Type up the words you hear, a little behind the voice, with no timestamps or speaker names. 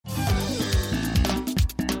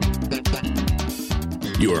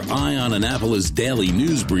Your Eye on Annapolis daily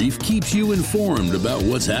news brief keeps you informed about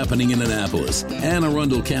what's happening in Annapolis, Anne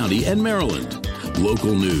Arundel County, and Maryland.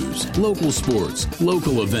 Local news, local sports,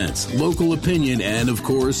 local events, local opinion, and, of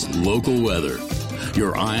course, local weather.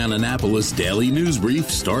 Your Eye on Annapolis daily news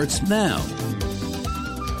brief starts now.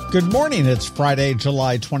 Good morning. It's Friday,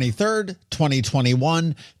 July 23rd,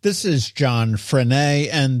 2021. This is John Frenaye,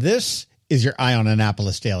 and this is your Eye on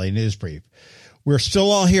Annapolis daily news brief. We're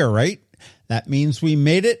still all here, right? That means we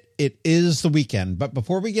made it. It is the weekend. But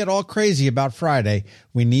before we get all crazy about Friday,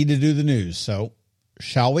 we need to do the news. So,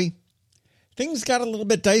 shall we? Things got a little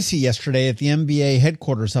bit dicey yesterday at the NBA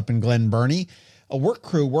headquarters up in Glen Burnie. A work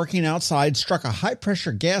crew working outside struck a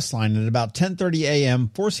high-pressure gas line at about 10:30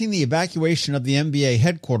 a.m., forcing the evacuation of the NBA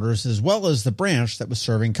headquarters as well as the branch that was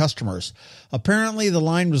serving customers. Apparently, the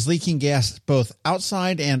line was leaking gas both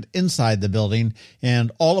outside and inside the building,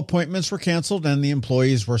 and all appointments were canceled and the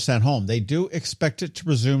employees were sent home. They do expect it to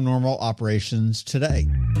resume normal operations today.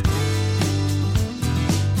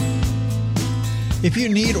 If you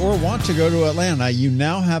need or want to go to Atlanta, you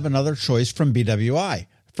now have another choice from BWI.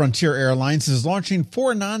 Frontier Airlines is launching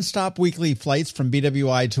 4 nonstop weekly flights from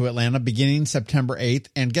BWI to Atlanta beginning September 8th.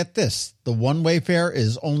 And get this, the one-way fare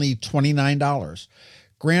is only $29.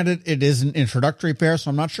 Granted, it is an introductory fare, so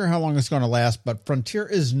I'm not sure how long it's going to last, but Frontier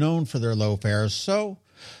is known for their low fares, so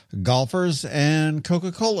golfers and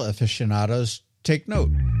Coca-Cola aficionados take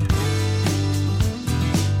note.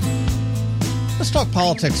 Let's talk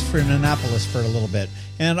politics for Annapolis for a little bit,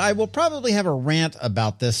 and I will probably have a rant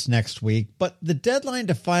about this next week, but the deadline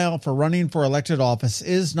to file for running for elected office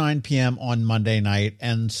is 9 p.m. on Monday night,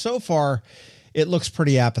 and so far it looks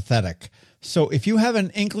pretty apathetic. So if you have an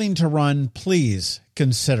inkling to run, please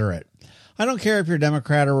consider it. I don't care if you're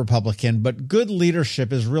Democrat or Republican, but good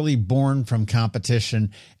leadership is really born from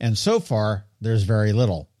competition, and so far there's very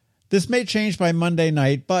little. This may change by Monday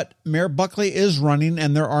night, but Mayor Buckley is running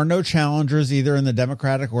and there are no challengers either in the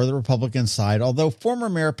Democratic or the Republican side, although former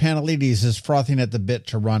Mayor Panelides is frothing at the bit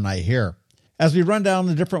to run, I hear. As we run down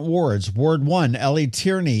the different wards, Ward 1, Ellie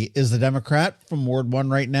Tierney is the Democrat from Ward 1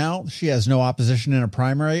 right now. She has no opposition in a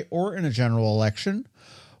primary or in a general election.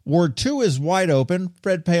 Ward 2 is wide open.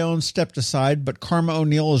 Fred Paone stepped aside, but Karma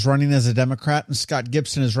O'Neill is running as a Democrat and Scott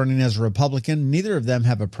Gibson is running as a Republican. Neither of them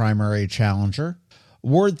have a primary challenger.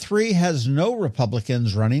 Ward 3 has no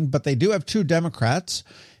Republicans running, but they do have 2 Democrats,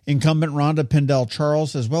 incumbent Rhonda Pindell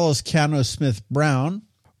Charles as well as Keanu Smith Brown.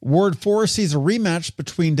 Ward 4 sees a rematch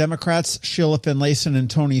between Democrats Sheila Finlayson and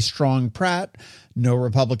Tony Strong Pratt. No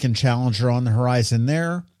Republican challenger on the horizon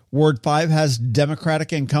there. Ward 5 has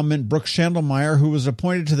Democratic incumbent Brooke Schandelmeyer, who was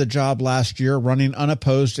appointed to the job last year, running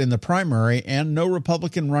unopposed in the primary, and no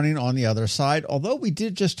Republican running on the other side, although we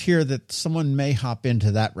did just hear that someone may hop into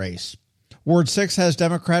that race. Ward 6 has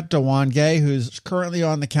Democrat DeJuan Gay, who's currently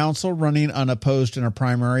on the council, running unopposed in a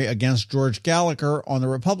primary against George Gallagher on the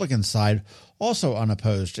Republican side, also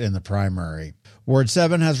unopposed in the primary. Ward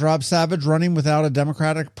 7 has Rob Savage running without a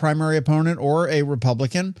Democratic primary opponent or a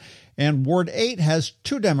Republican. And Ward 8 has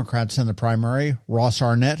 2 Democrats in the primary, Ross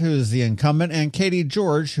Arnett, who is the incumbent, and Katie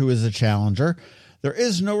George, who is the challenger. There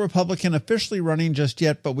is no Republican officially running just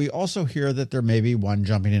yet, but we also hear that there may be one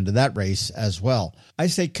jumping into that race as well. I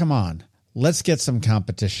say, come on. Let's get some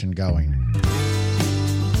competition going.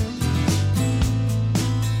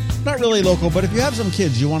 Not really local, but if you have some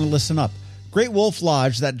kids, you want to listen up. Great Wolf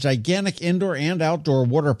Lodge, that gigantic indoor and outdoor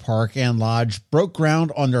water park and lodge, broke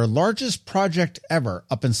ground on their largest project ever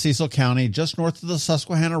up in Cecil County, just north of the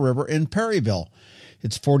Susquehanna River in Perryville.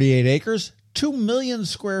 It's 48 acres, 2 million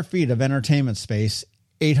square feet of entertainment space,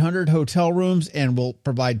 800 hotel rooms, and will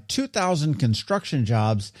provide 2,000 construction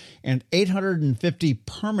jobs and 850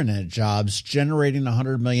 permanent jobs, generating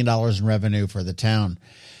 $100 million in revenue for the town.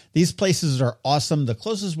 These places are awesome. The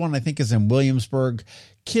closest one, I think, is in Williamsburg.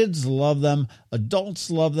 Kids love them.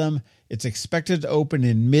 Adults love them. It's expected to open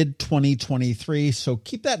in mid-2023, so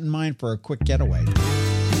keep that in mind for a quick getaway.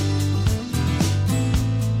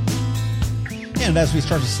 And as we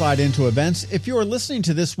start to slide into events, if you are listening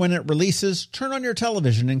to this when it releases, turn on your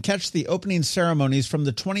television and catch the opening ceremonies from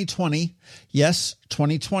the 2020, yes,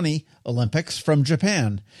 2020 Olympics from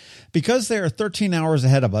Japan. Because they are 13 hours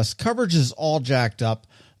ahead of us, coverage is all jacked up.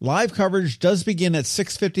 Live coverage does begin at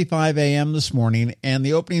 6:55 a.m. this morning, and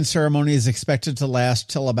the opening ceremony is expected to last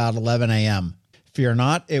till about 11 a.m. Fear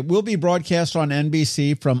not, it will be broadcast on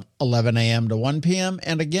NBC from 11 a.m. to 1 p.m.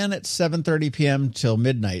 and again at 7:30 p.m. till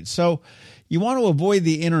midnight. So you want to avoid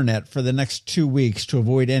the internet for the next 2 weeks to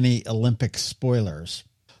avoid any Olympic spoilers.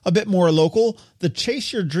 A bit more local, the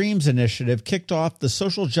Chase Your Dreams initiative kicked off the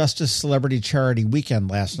social justice celebrity charity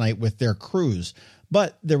weekend last night with their cruise.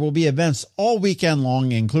 But there will be events all weekend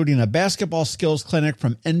long, including a basketball skills clinic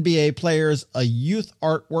from NBA players, a youth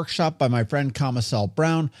art workshop by my friend Kamisel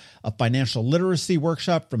Brown, a financial literacy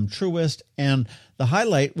workshop from Truist, and the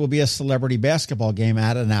highlight will be a celebrity basketball game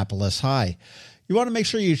at Annapolis High. You want to make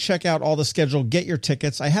sure you check out all the schedule, get your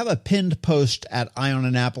tickets. I have a pinned post at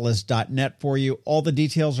eyeonannapolis.net for you. All the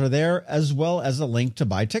details are there, as well as a link to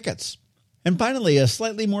buy tickets. And finally, a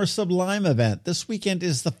slightly more sublime event. This weekend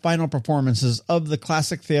is the final performances of the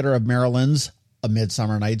Classic Theater of Maryland's A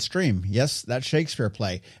Midsummer Night's Dream. Yes, that Shakespeare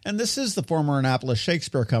play. And this is the former Annapolis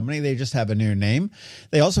Shakespeare Company. They just have a new name.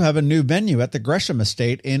 They also have a new venue at the Gresham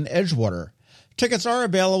Estate in Edgewater. Tickets are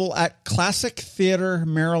available at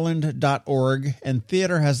classictheatermaryland.org, and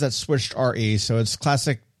theater has that switched RE, so it's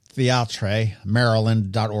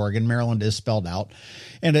classictheatremaryland.org, and Maryland is spelled out,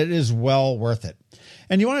 and it is well worth it.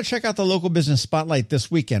 And you want to check out the local business spotlight this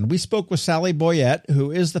weekend. We spoke with Sally Boyette,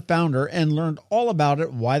 who is the founder, and learned all about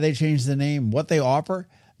it, why they changed the name, what they offer.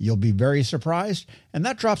 You'll be very surprised, and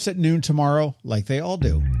that drops at noon tomorrow, like they all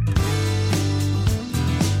do.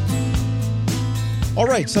 All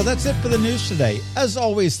right, so that's it for the news today. As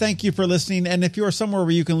always, thank you for listening. And if you're somewhere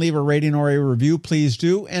where you can leave a rating or a review, please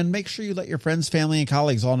do. And make sure you let your friends, family, and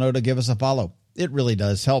colleagues all know to give us a follow. It really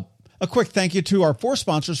does help. A quick thank you to our 4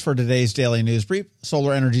 sponsors for today's Daily News Brief: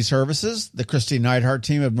 Solar Energy Services, the Christy Neidhart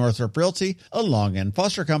team of Northrop Realty, a Long and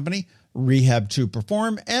Foster Company, Rehab to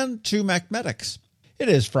Perform, and 2 Mathematics. It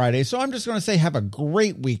is Friday, so I'm just going to say have a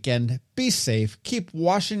great weekend. Be safe, keep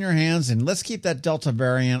washing your hands, and let's keep that Delta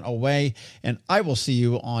variant away. And I will see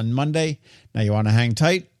you on Monday. Now you want to hang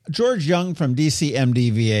tight. George Young from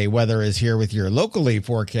DCMDVA Weather is here with your locally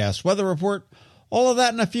forecast weather report. All of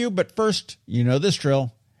that and a few, but first, you know this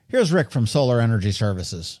drill. Here's Rick from Solar Energy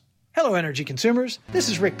Services. Hello, energy consumers. This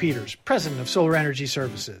is Rick Peters, president of Solar Energy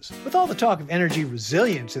Services. With all the talk of energy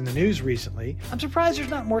resilience in the news recently, I'm surprised there's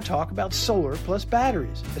not more talk about solar plus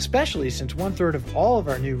batteries, especially since 1/3 of all of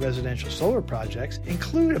our new residential solar projects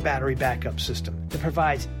include a battery backup system that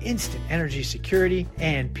provides instant energy security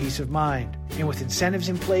and peace of mind. And with incentives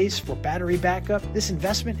in place for battery backup, this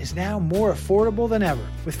investment is now more affordable than ever.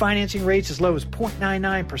 With financing rates as low as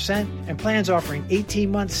 0.99% and plans offering 18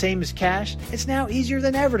 months same as cash, it's now easier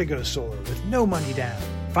than ever to go solar with no money down.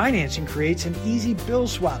 Financing creates an easy bill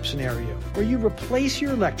swap scenario where you replace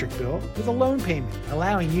your electric bill with a loan payment,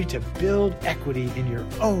 allowing you to build equity in your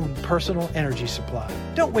own personal energy supply.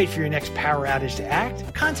 Don't wait for your next power outage to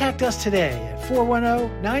act. Contact us today at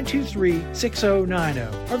 410-923-6090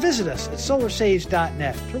 or visit us at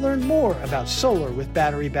solarsaves.net to learn more about solar with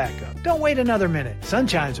battery backup. Don't wait another minute.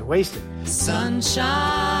 Sunshine's a wasted.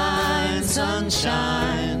 Sunshine,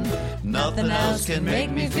 sunshine, nothing else can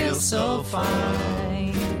make me feel so fine.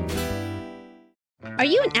 Are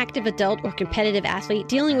you an active adult or competitive athlete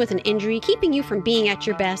dealing with an injury keeping you from being at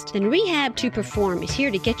your best? Then Rehab to Perform is here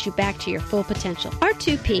to get you back to your full potential.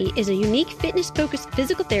 R2P is a unique fitness-focused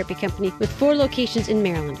physical therapy company with 4 locations in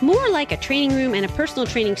Maryland. More like a training room and a personal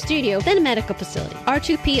training studio than a medical facility.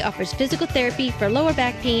 R2P offers physical therapy for lower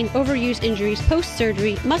back pain, overuse injuries,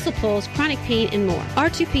 post-surgery, muscle pulls, chronic pain, and more.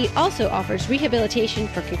 R2P also offers rehabilitation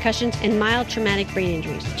for concussions and mild traumatic brain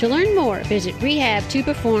injuries. To learn more, visit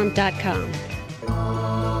rehabtoperform.com.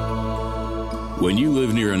 When you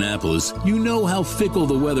live near Annapolis, you know how fickle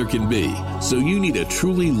the weather can be. So you need a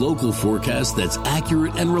truly local forecast that's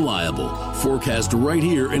accurate and reliable. Forecast right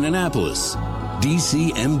here in Annapolis.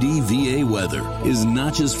 DCMDVA Weather is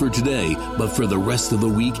not just for today, but for the rest of the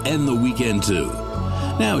week and the weekend too.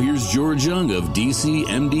 Now here's George Young of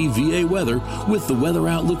DCMDVA Weather with the weather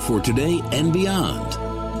outlook for today and beyond.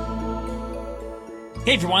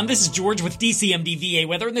 Hey everyone, this is George with DCMDVA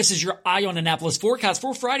Weather, and this is your Eye on Annapolis forecast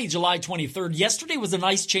for Friday, July 23rd. Yesterday was a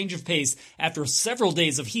nice change of pace after several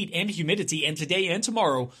days of heat and humidity, and today and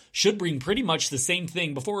tomorrow should bring pretty much the same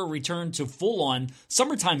thing before a return to full-on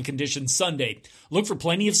summertime conditions Sunday. Look for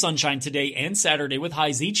plenty of sunshine today and Saturday with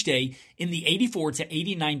highs each day in the 84 to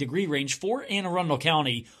 89 degree range for Anne Arundel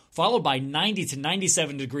County, followed by 90 to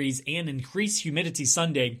 97 degrees and increased humidity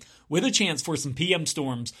Sunday, with a chance for some PM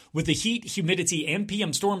storms, with the heat, humidity, and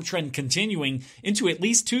PM storm trend continuing into at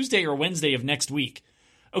least Tuesday or Wednesday of next week.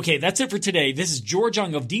 Okay, that's it for today. This is George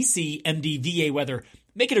Young of DCMDVA Weather.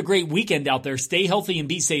 Make it a great weekend out there. Stay healthy and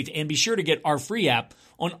be safe, and be sure to get our free app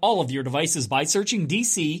on all of your devices by searching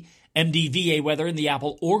DCMDVA Weather in the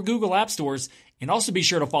Apple or Google App Stores. And also be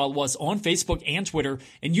sure to follow us on Facebook and Twitter,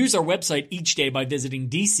 and use our website each day by visiting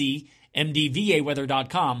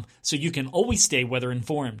DCMDVAweather.com so you can always stay weather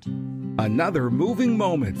informed. Another moving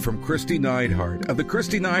moment from Christy Neidhart of the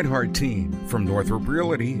Christy Neidhart team from Northrop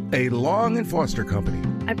Realty, a Long and Foster Company.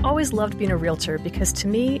 I've always loved being a realtor because to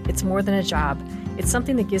me, it's more than a job. It's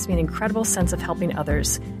something that gives me an incredible sense of helping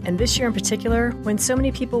others. And this year in particular, when so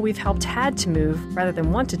many people we've helped had to move rather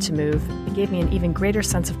than wanted to move, it gave me an even greater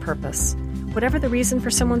sense of purpose. Whatever the reason for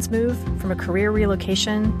someone's move, from a career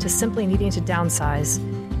relocation to simply needing to downsize,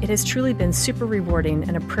 it has truly been super rewarding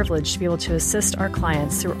and a privilege to be able to assist our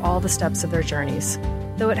clients through all the steps of their journeys.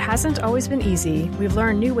 Though it hasn't always been easy, we've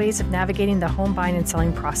learned new ways of navigating the home buying and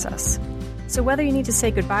selling process. So whether you need to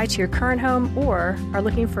say goodbye to your current home or are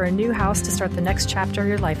looking for a new house to start the next chapter of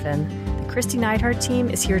your life in, the Christy Neidhart team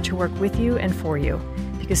is here to work with you and for you,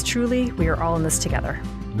 because truly, we are all in this together.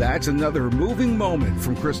 That's another moving moment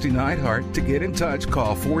from Christy Neidhart. To get in touch,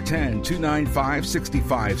 call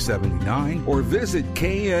 410-295-6579 or visit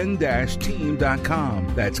kn-team.com.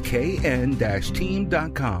 That's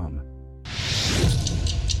kn-team.com.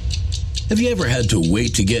 Have you ever had to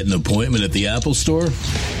wait to get an appointment at the Apple Store?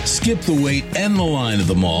 Skip the wait and the line at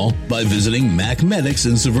the mall by visiting Mac Medics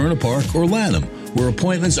in Severna Park or Lanham, where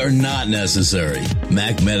appointments are not necessary.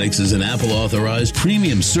 Mac Medics is an Apple-authorized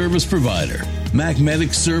premium service provider. Mac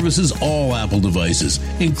Medics services all Apple devices,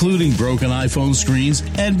 including broken iPhone screens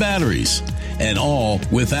and batteries, and all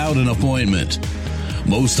without an appointment.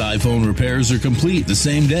 Most iPhone repairs are complete the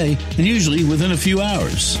same day and usually within a few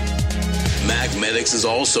hours. Mac Medics is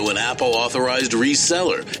also an Apple-authorized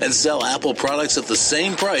reseller and sell Apple products at the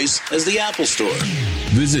same price as the Apple Store.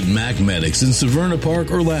 Visit Mac Medics in Severna Park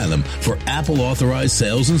or Lanham for Apple-authorized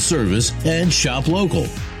sales and service and shop local.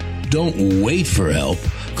 Don't wait for help.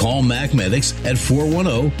 Call Mac Medics at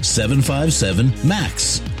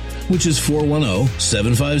 410-757-MAX, which is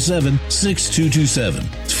 410-757-6227.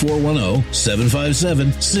 It's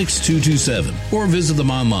 410-757-6227. Or visit them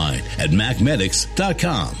online at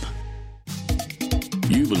macmedics.com.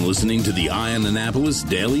 You've been listening to the Eye on Annapolis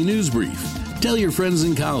Daily News Brief. Tell your friends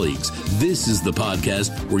and colleagues, this is the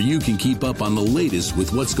podcast where you can keep up on the latest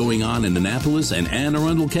with what's going on in Annapolis and Anne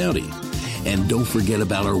Arundel County. And don't forget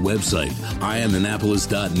about our website,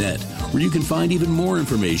 eyeonannapolis.net, where you can find even more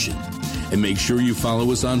information. And make sure you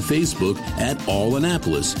follow us on Facebook at All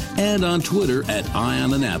Annapolis and on Twitter at Eye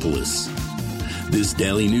on Annapolis. This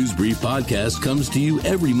Daily News Brief podcast comes to you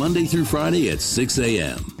every Monday through Friday at 6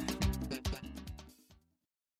 a.m.